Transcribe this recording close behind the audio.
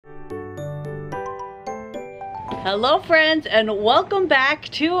Hello friends, and welcome back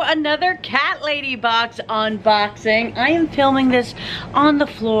to another Cat Lady box unboxing. I am filming this on the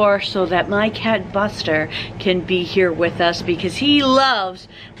floor so that my cat Buster can be here with us because he loves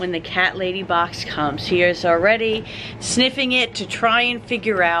when the Cat Lady box comes. He is already sniffing it to try and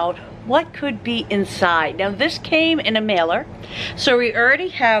figure out what could be inside. Now this came in a mailer, so we already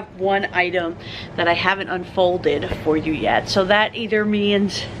have one item that I haven't unfolded for you yet. So that either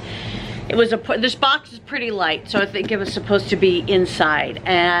means this box is pretty light, so I think it was supposed to be inside.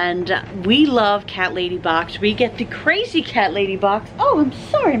 And we love Cat Lady box. We get the Crazy Cat Lady box. Oh, I'm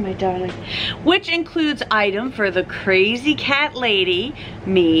sorry, my darling. Which includes item for the Crazy Cat Lady,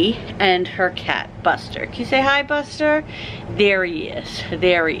 me, and her cat, Buster. Can you say hi, Buster? There he is.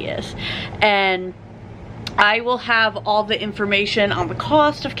 There he is. And I will have all the information on the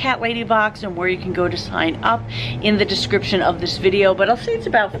cost of Cat Lady box and where you can go to sign up in the description of this video, but I'll say it's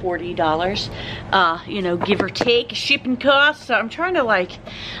about $40, you know, give or take shipping costs. So I'm trying to, like,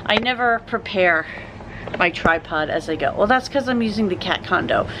 I never prepare my tripod as I go. Well, that's because I'm using the cat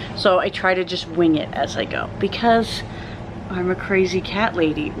condo, so I try to just wing it as I go because I'm a crazy cat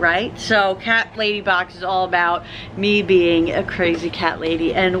lady, right? So Cat Lady box is all about me being a crazy cat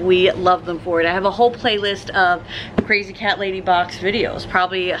lady, and we love them for it. I have a whole playlist of Crazy Cat Lady box videos,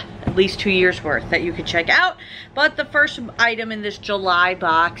 probably at least 2 years worth that you could check out. But the first item in this July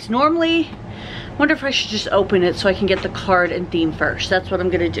box, normally, I wonder if I should just open it so I can get the card and theme first. That's what I'm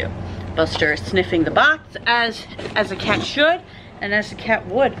gonna do. Buster is sniffing the box as a cat should and as a cat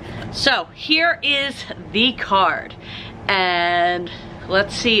would. So here is the card. And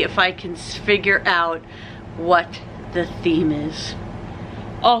let's see if I can figure out what the theme is.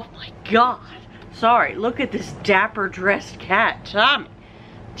 Oh my God. Sorry, look at this dapper dressed cat.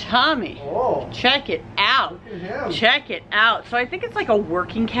 Tommy, oh, check it out. Look at him. Check it out. So I think it's like a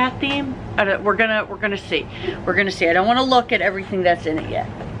working cat theme. We're gonna see. We're gonna see. I don't want to look at everything that's in it yet,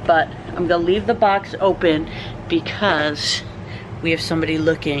 but I'm gonna leave the box open because we have somebody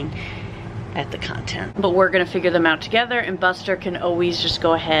looking at the content. But we're gonna figure them out together, and Buster can always just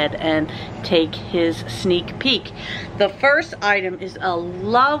go ahead and take his sneak peek. The first item is a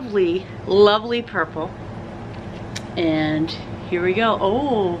lovely, lovely purple. And here we go.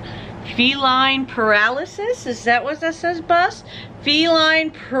 Oh, feline paralysis? Is that what that says, Bus?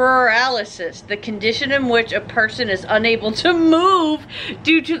 Feline paralysis, the condition in which a person is unable to move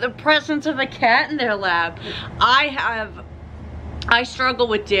due to the presence of a cat in their lap. I struggle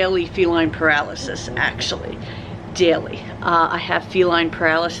with daily feline paralysis, actually. Daily. I have feline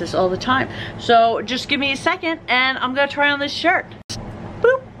paralysis all the time. So just give me a second and I'm gonna try on this shirt.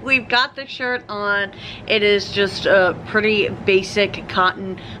 Boop. We've got the shirt on. It is just a pretty basic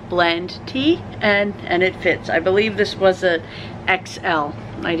cotton blend tee, and it fits. I believe this was a XL.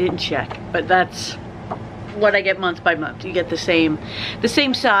 I didn't check, but that's what I get month by month. You get the same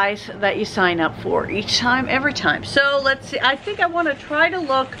size that you sign up for each time, every time. So let's see. I think I want to try to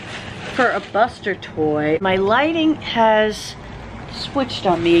look for a Buster toy. My lighting has switched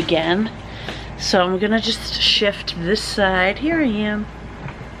on me again, so I'm gonna just shift this side. Here I am.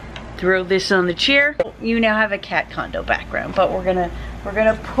 Throw this on the chair. You now have a cat condo background, but we're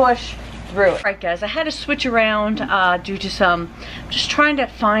gonna push through it. All right, guys. I had to switch around due to some. Just trying to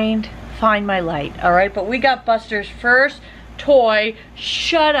find my light. All right, but we got Buster's first toy.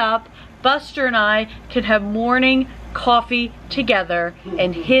 Shut up. Buster and I can have morning coffee together,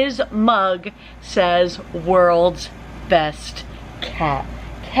 and his mug says world's best cat.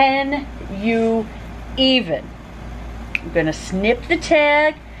 Can you even? I'm gonna snip the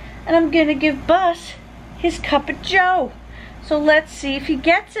tag and I'm gonna give Bus his cup of joe. So let's see if he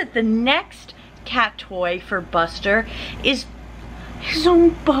gets it. The next cat toy for Buster is his own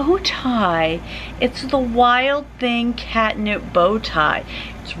bow tie. It's the Wild Thing catnip bow tie.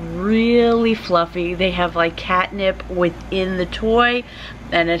 It's really fluffy. They have like catnip within the toy,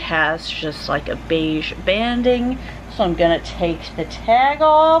 and it has just like a beige banding. So I'm gonna take the tag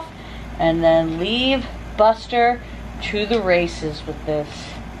off and then leave Buster to the races with this.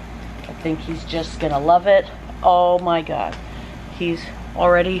 I think he's just gonna love it. Oh my God. He's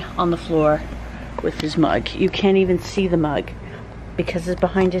already on the floor with his mug. You can't even see the mug because it's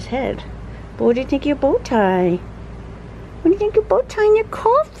behind his head. But what do you think of your bow tie? What do you think of bow tie and your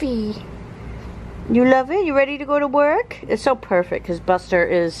coffee? You love it? You ready to go to work? It's so perfect because Buster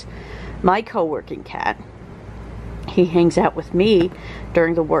is my co-working cat. He hangs out with me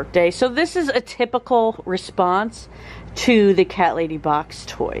during the workday. So this is a typical response to the Cat Lady box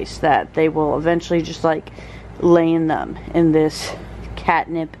toys, that they will eventually just like lay in them in this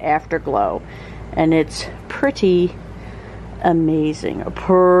catnip afterglow. And it's pretty amazing.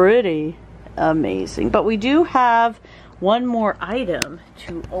 Pretty amazing. But we do have one more item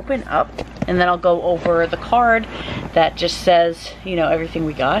to open up, and then I'll go over the card that just says, you know, everything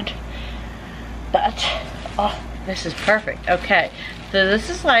we got. But, oh, this is perfect. Okay, so this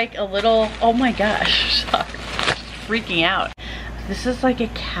is like a little, oh my gosh, sorry, freaking out. This is like a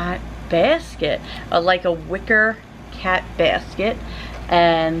cat basket, like a wicker cat basket,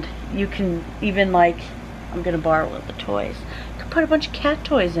 and you can even, like, I'm gonna borrow one of the toys. You can put a bunch of cat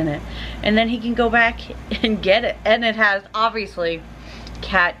toys in it, and then he can go back and get it. And it has obviously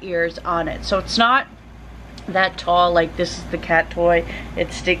cat ears on it, so it's not that tall. Like, this is the cat toy,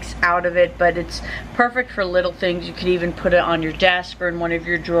 it sticks out of it, but it's perfect for little things. You could even put it on your desk or in one of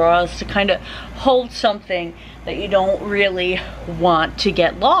your drawers to kind of hold something that you don't really want to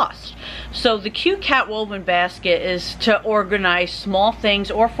get lost. So the cute cat woven basket is to organize small things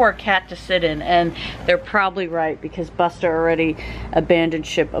or for a cat to sit in, and they're probably right because Buster already abandoned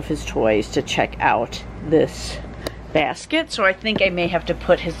ship of his toys to check out this basket. So I think I may have to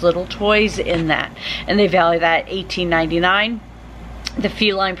put his little toys in that, and they value that $18.99. The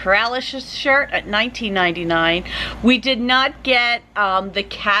feline paralysis shirt at $19.99. We did not get the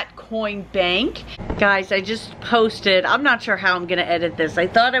cat coin bank. Guys, I just posted, I'm not sure how I'm gonna edit this. I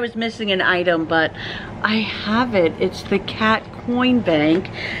thought I was missing an item, but I have it. It's the cat coin bank.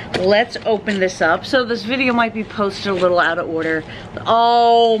 Let's open this up. So this video might be posted a little out of order.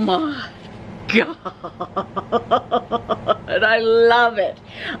 Oh my God, I love it.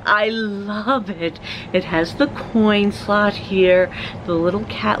 I love it. It has the coin slot here, the little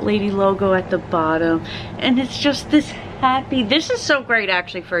cat lady logo at the bottom, and it's just this happy. This is so great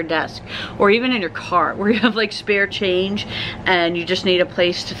actually for a desk or even in your car where you have like spare change and you just need a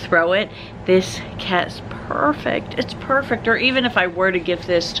place to throw it. This cat's perfect. It's perfect. Or even if I were to give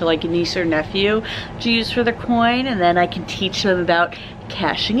this to like a niece or nephew to use for the coin, and then I can teach them about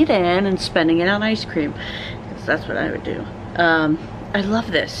cashing it in and spending it on ice cream, because that's what I would do. I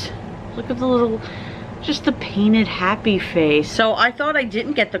love this. Look at the little, just the painted happy face. So I thought I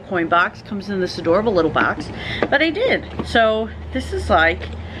didn't get the coin box. Comes in this adorable little box, but I did. So this is like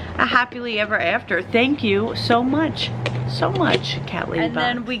a happily ever after. Thank you so much. So much, Cat Lady Box. And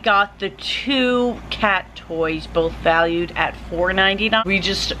then we got the 2 cat toys, both valued at $4.99. We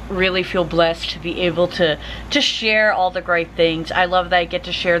just really feel blessed to be able to share all the great things. I love that I get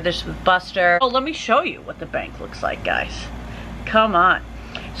to share this with Buster. Oh, let me show you what the bank looks like, guys. Come on.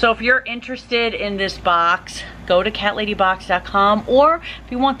 So if you're interested in this box, go to catladybox.com, or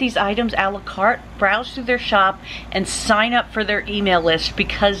if you want these items a la carte, browse through their shop and sign up for their email list,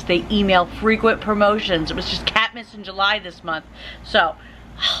 because they email frequent promotions. It was just Catmas in July this month. So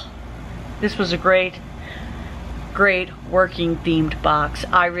this was a great working themed box.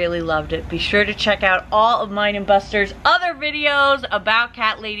 I really loved it. Be sure to check out all of mine and Buster's other videos about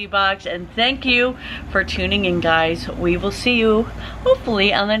Cat Lady Box, and thank you for tuning in, guys. We will see you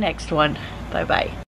hopefully on the next one. Bye bye.